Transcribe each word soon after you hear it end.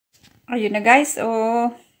Ayun na guys,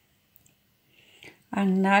 oh,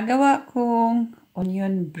 ang nagawa kong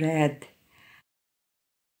onion bread.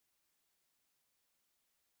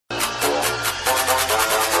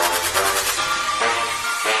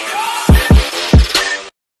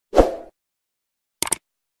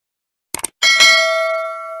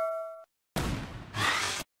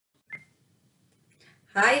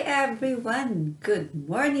 Hi everyone! Good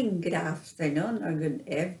morning, good afternoon, or good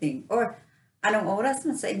evening, or anong oras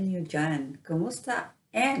man sa inyo dyan. Kumusta?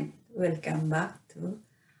 And welcome back to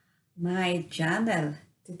my channel.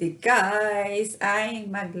 Today guys, ay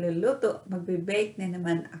magluluto, magbe-bake na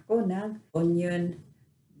naman ako ng onion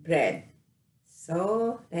bread.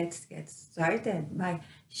 So, let's get started by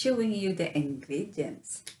showing you the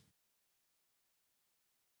ingredients.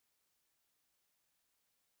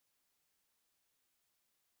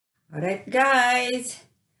 Alright guys,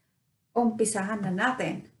 umpisahan na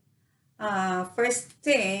natin. First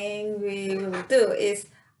thing we will do is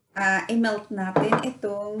i-melt natin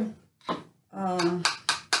itong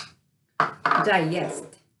dry yeast.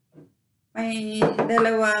 May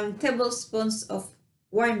 2 tablespoons of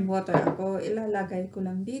warm water ako. Ilalagay ko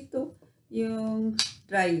lang dito yung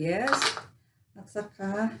dry yeast. At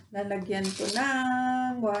saka lalagyan ko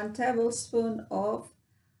ng 1 tablespoon of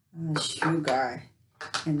sugar.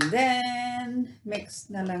 And then, mix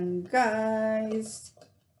na lang guys.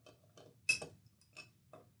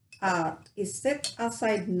 At iset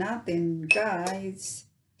aside natin guys.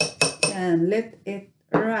 And let it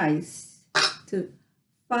rise to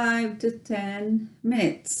 5 to 10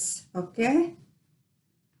 minutes. Okay?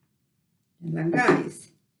 Yan lang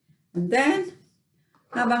guys. And then,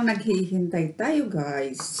 habang naghihintay tayo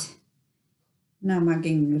guys, na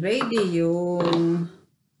maging ready yung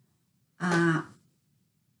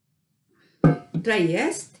dry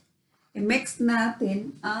yeast, i-mix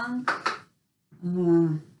natin ang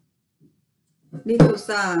dito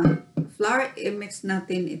sa flour, i-mix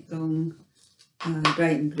natin itong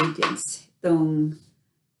dry ingredients, itong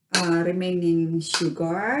remaining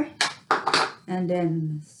sugar, and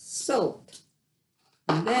then salt.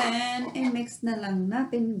 And then, i-mix na lang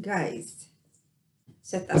natin guys.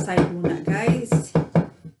 Set aside muna guys.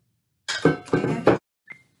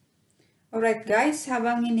 Alright guys,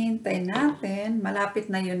 habang hinihintay natin, malapit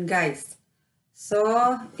na yun guys. So,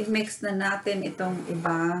 i-mix na natin itong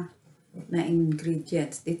iba na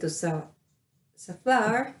ingredients dito sa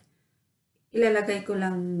flour. Ilalagay ko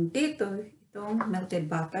lang dito itong melted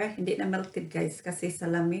butter. Hindi na melted guys kasi sa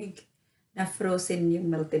lamig na frozen yung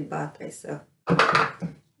melted butter. So,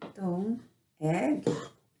 itong egg.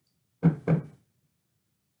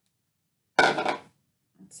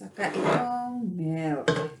 At saka itong milk.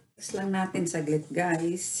 Lang natin saglit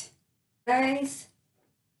guys. Guys,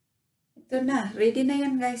 ito na. Ready na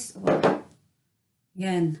yan guys. Oh.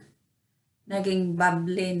 Yan. Naging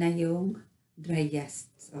bubbly na yung dry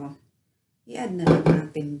yeast. So, i-add na lang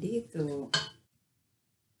natin dito.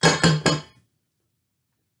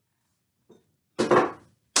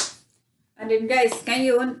 And then guys,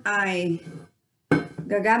 ngayon ay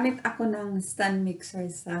gagamit ako ng stand mixer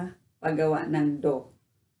sa paggawa ng dough.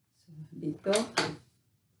 So, dito.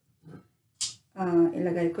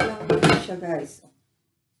 Ilagay ko lang siya guys.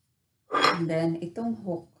 And then, itong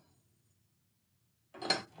hook.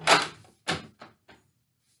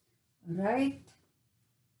 Alright.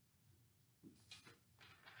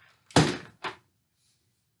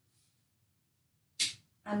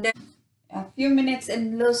 And then, a few minutes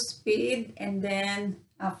in low speed. And then,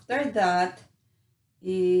 after that,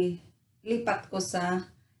 ilipat ko sa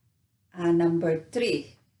number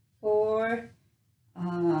 3 for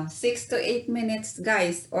 6 to 8 minutes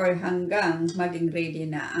guys, or hanggang maging ready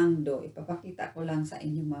na ang dough. Ipapakita ko lang sa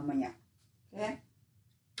inyo mamaya. Okay?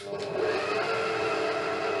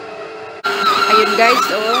 Ayun guys,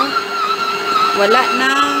 oh. Wala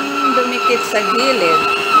nang dumikit sa gilid.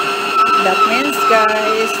 That means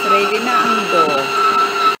guys, ready na ang dough.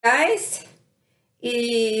 Guys,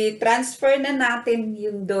 i-transfer na natin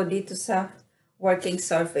yung dough dito sa working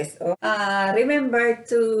surface. Oh. Remember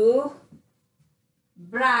to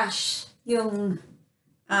brush yung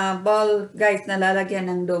bowl guys na lalagyan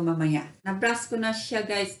ng dough mamaya. Na-brush ko na siya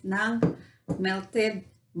guys ng melted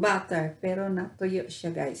butter, pero natuyo siya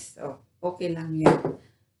guys. So, okay lang yan.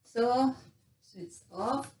 So, switch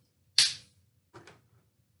off.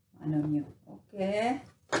 Ano nyo? Okay.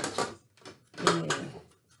 Okay.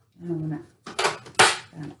 Ano muna?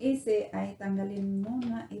 Ang easy ay tanggalin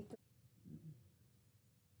muna ito.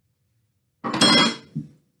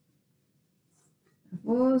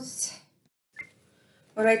 Tapos,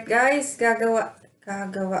 alright guys, gagawa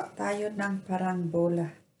tayo ng parang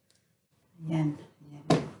bola. Ayan. Ayan.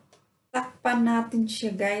 Takpan natin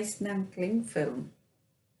siya guys ng cling film.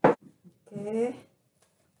 Okay.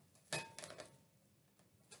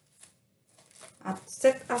 At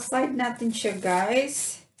set aside natin siya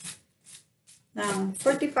guys ng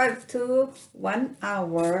 45 to 1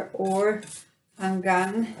 hour or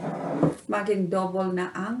hanggang maging double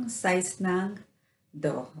na ang size ng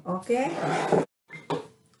dough. Okay?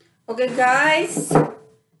 Okay guys,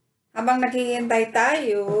 habang naghihintay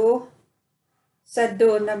tayo sa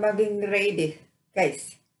dough na maging ready,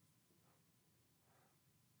 guys,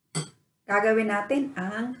 gagawin natin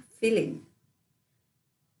ang filling.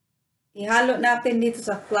 Ihalo natin dito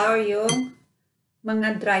sa flour yung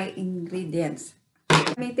mga dry ingredients.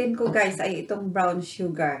 Gamitin ko guys ay itong brown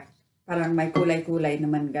sugar. Parang may kulay-kulay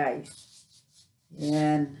naman guys.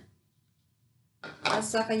 Yan. At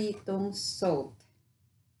saka itong salt.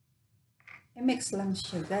 I-mix lang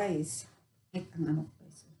siya guys. Ang ano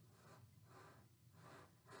guys.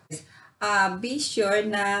 Be sure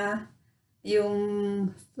na yung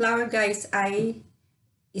flour guys ay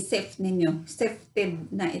i-safe ninyo. Safety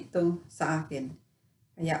na ito sa akin.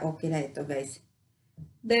 Kaya okay na ito guys.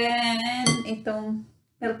 Then, itong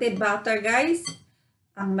melted butter guys.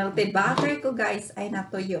 Ang melted butter ko guys ay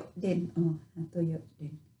natuyo din. Oh, natuyo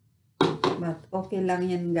din. But okay lang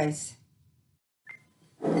yan guys.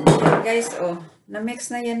 Yan guys, oh.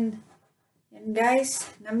 Na-mix na yan. Yan guys.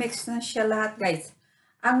 Na-mix na siya lahat guys.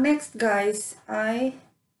 Ang next guys ay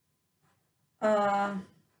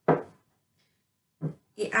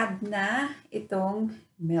i-add na itong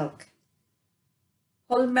milk.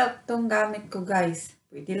 Whole milk tong gamit ko guys.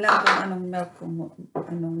 Pwede lang kung anong milk, kung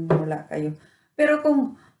anong wala kayo. Pero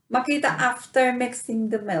kung makita after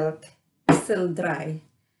mixing the milk, still dry.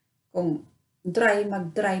 Kung dry,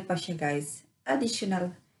 mag-dry pa siya guys.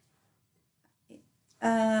 Additional.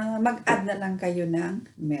 Mag-add na lang kayo ng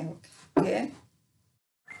milk. Okay?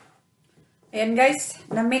 Ayan guys,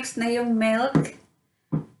 na-mix na yung milk.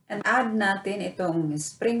 And add natin itong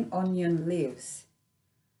spring onion leaves.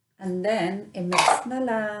 And then, i-mix na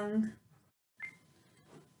lang.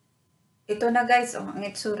 Ito na guys, oh, ang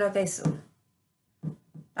itsura guys. Oh.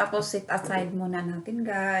 Tapos, set aside muna natin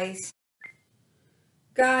guys.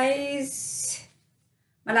 Guys,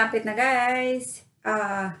 malapit na guys.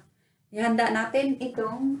 Ihanda natin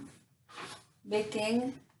itong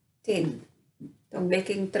baking tin. Itong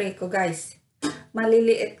baking tray ko guys.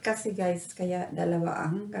 Maliliit kasi guys, kaya dalawa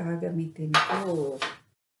ang gagamitin ko.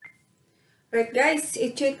 Right guys,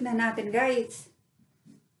 i-check na natin guys.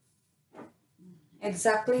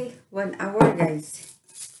 Exactly 1 hour guys.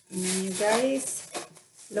 Tingnan nyo guys.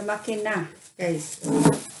 Lumaki na guys.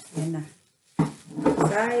 Ayan na.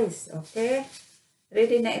 Size, okay.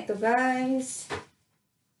 Ready na ito guys.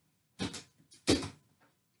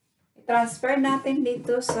 I-transfer natin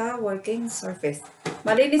dito sa working surface.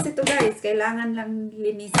 Malinis ito guys, kailangan lang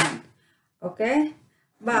linisan. Okay?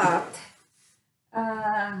 But,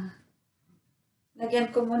 lagyan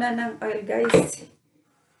ko muna ng oil guys.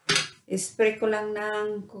 I-spray ko lang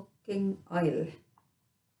ng cooking oil.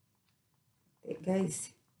 Okay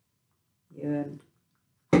guys. Yun.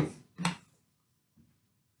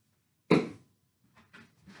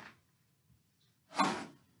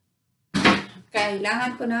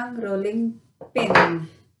 Kailangan ko ng rolling pin.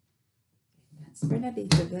 Transfer na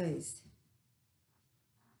dito guys.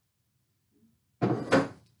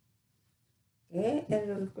 Okay,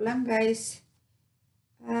 i-roll ko lang guys.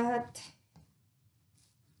 At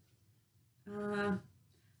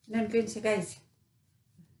nan ko siya guys.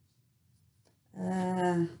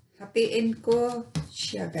 Hatiin ko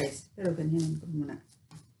siya guys. Pero ganyan ko muna.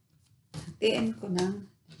 Hatiin ko ng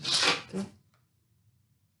okay.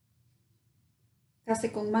 Kasi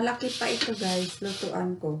kung malaki pa ito guys,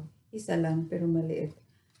 lutuan ko. Isa lang pero maliit.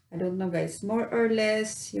 I don't know guys. More or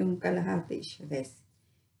less yung kalahati siya guys.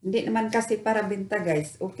 Hindi naman kasi para benta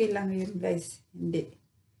guys. Okay lang yun guys. Hindi.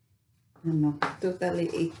 Ano, totally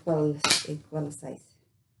equal size.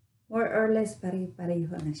 More or less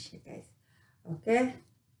pare-pareho na siya guys. Okay?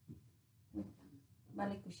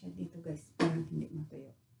 Balik ko siya dito guys. Parang hindi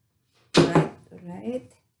matuyo. Right.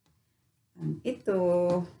 Ito.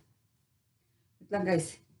 Wait lang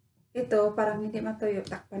guys. Ito, parang hindi matuyo.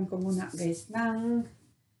 Takpan ko muna guys ng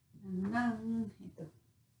ito.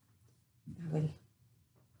 Towel.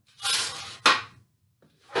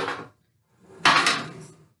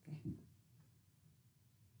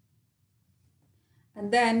 And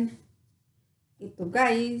then, ito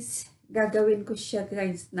guys, gagawin ko siya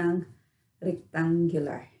guys ng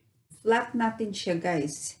rectangular. Flat natin siya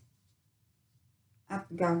guys. At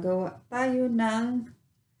gagawa tayo ng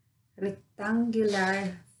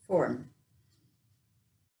rectangular form.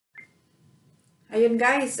 Ayun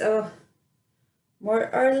guys, oh,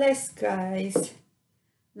 More or less, guys,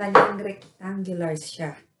 naging rectangular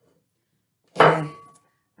siya. Okay.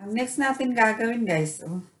 Ang next natin gagawin, guys,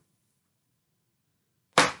 oh.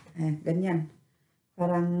 Ganyan.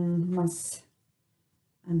 Parang mas,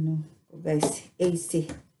 guys, AC.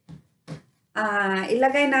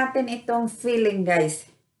 Ilagay natin itong filling, guys.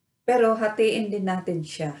 Pero hatiin din natin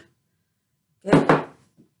siya. Okay?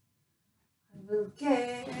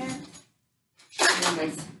 Okay. Ayan,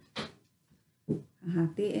 guys.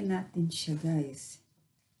 Hatiin natin siya, guys.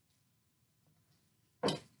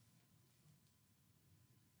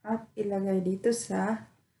 At ilagay dito sa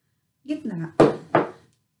gitna.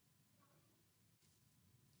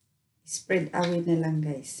 Spread away na lang,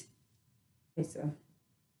 guys. Okay, so.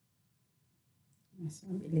 Mas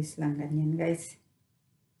mabilis lang ganyan, guys.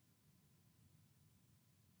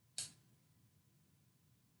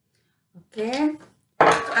 Okay.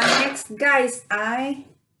 Ang next, guys, ay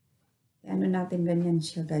ano natin ganyan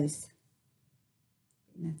siya, guys.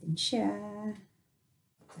 Natin siya.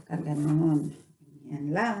 Saka ganun.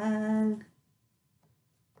 Ganyan lang.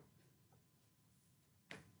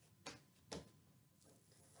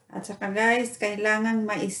 At saka, guys, kailangan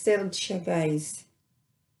ma-sealed siya, guys.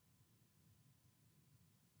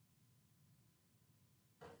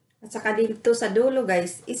 At saka dito sa dulo,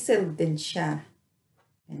 guys, i-sealed din siya.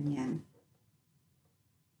 Ganyan.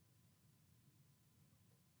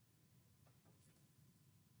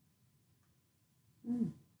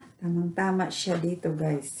 Tamang-tama siya dito,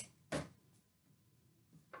 guys.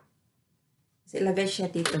 So, ilagay siya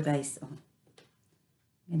dito, guys. Oh.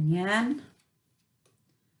 Ganyan.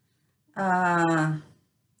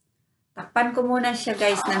 Takpan ko muna siya,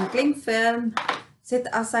 guys, ng cling film. Set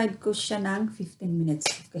aside ko siya ng 15 minutes.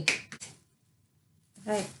 Okay.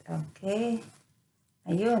 Right. Okay.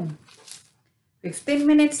 Ayun. 15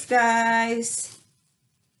 minutes, guys.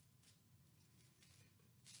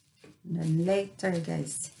 Then later,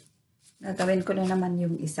 guys. Gagawin ko na naman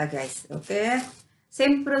yung isa, guys. Okay?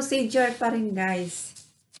 Same procedure pa rin, guys.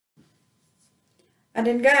 And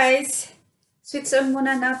then, guys, switch on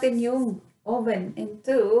muna natin yung oven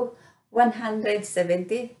into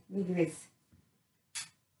 170 degrees.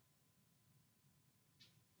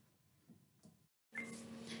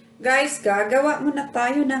 Guys, gagawa muna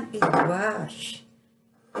tayo ng egg wash.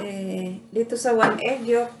 Dito sa 1 egg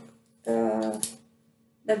yolk,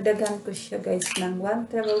 dagdagan ko siya, guys, ng 1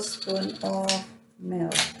 tablespoon of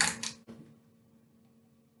milk.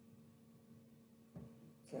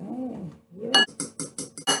 Okay, yun.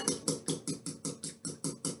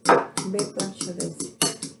 Bake lang siya, guys.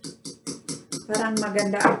 Parang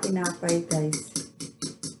maganda ang tinapay, guys.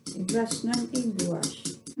 I-brush ng egg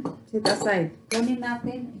wash. Set aside. Kunin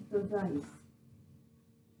natin ito, guys.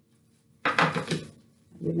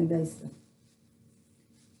 Ayun na, guys.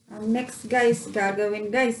 Ang next, guys,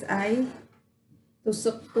 gagawin, guys, ay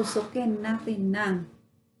tusok-tusokin natin ng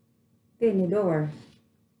tinidor.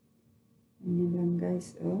 Ganyan lang,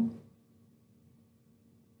 guys, oh.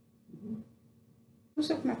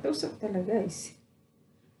 Tusok na tusok talaga, guys.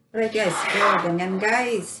 Alright, guys. Ganyan,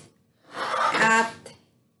 guys. At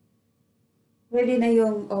ready na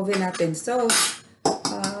yung oven natin. So,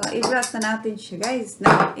 i-brush na natin siya, guys,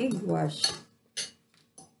 ng egg wash.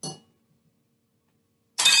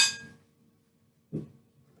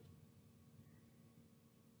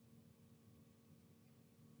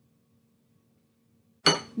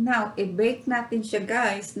 Now, i-bake natin siya,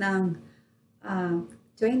 guys, ng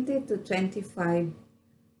 20 to 25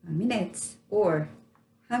 minutes or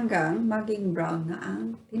hanggang maging brown na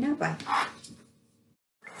ang tinapay.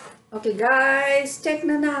 Okay, guys, check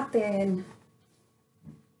na natin.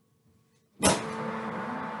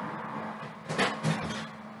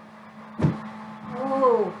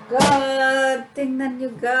 Oh, God! Tingnan nyo,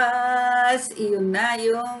 guys. Iyon na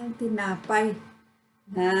yung tinapay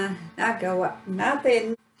na nagawa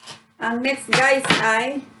natin. Ang next, guys,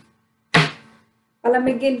 ay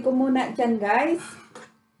palamigin ko muna dyan, guys.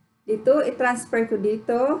 Dito, i-transfer ko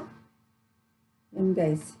dito. Yan,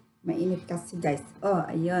 guys. Mainit kasi, guys. Oh,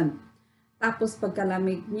 ayun. Tapos,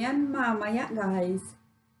 pagkalamig niyan, mamaya, guys,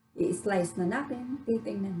 i-slice na natin.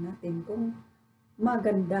 Titingnan natin kung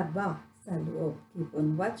maganda ba sa loob. Keep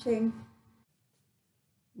on watching.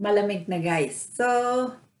 Malamig na, guys. So,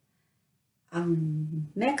 ang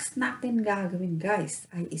next natin gagawin, guys,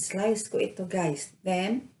 ay i-slice ko ito, guys.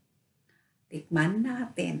 Then, tikman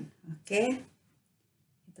natin. Okay?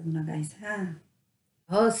 Ito na, guys, ha?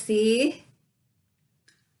 Oh, see?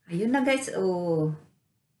 Ayun na, guys. Oh.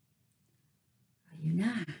 Ayun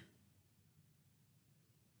na.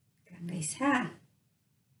 Ayan, guys, ha?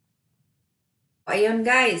 Ayun,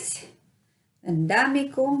 guys. Ang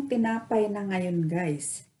dami kong tinapay na ngayon,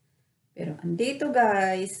 guys. Pero andito,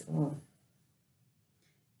 guys, oh,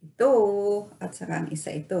 ito, at saka ang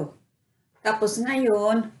isa ito. Tapos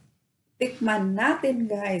ngayon, tikman natin,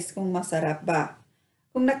 guys, kung masarap ba.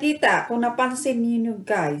 Kung napansin niyo,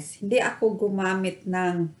 guys, hindi ako gumamit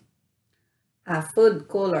ng food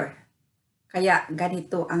color. Kaya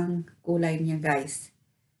ganito ang kulay niya, guys.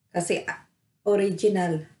 Kasi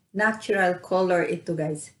original, natural color ito,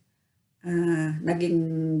 guys. Naging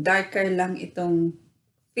darker lang itong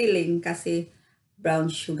feeling kasi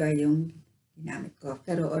brown sugar yung ginamit ko.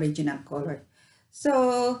 Pero original color.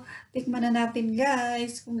 So, tikman na natin,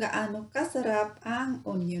 guys, kung gaano kasarap ang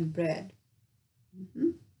onion bread.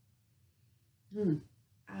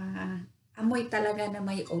 Amoy talaga na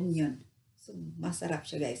may onion. So, masarap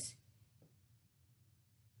siya, guys.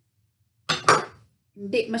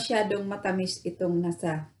 Hindi masyadong matamis itong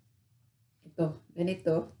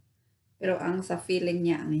ganito. Pero ang sa feeling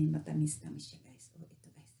niya, ay matamis-tamis siya, guys. Oh, ito,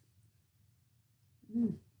 guys.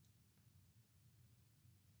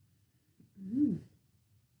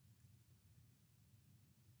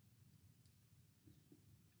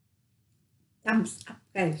 Thumbs up,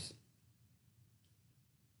 guys.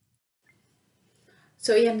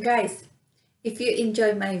 So, yan, guys. If you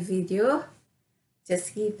enjoy my video,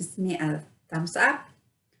 just give me a thumbs up,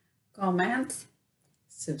 comment,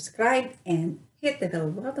 subscribe, and hit the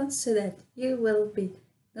bell button so that you will be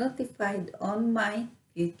notified on my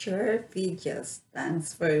future videos.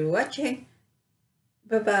 Thanks for watching.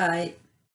 Bye-bye.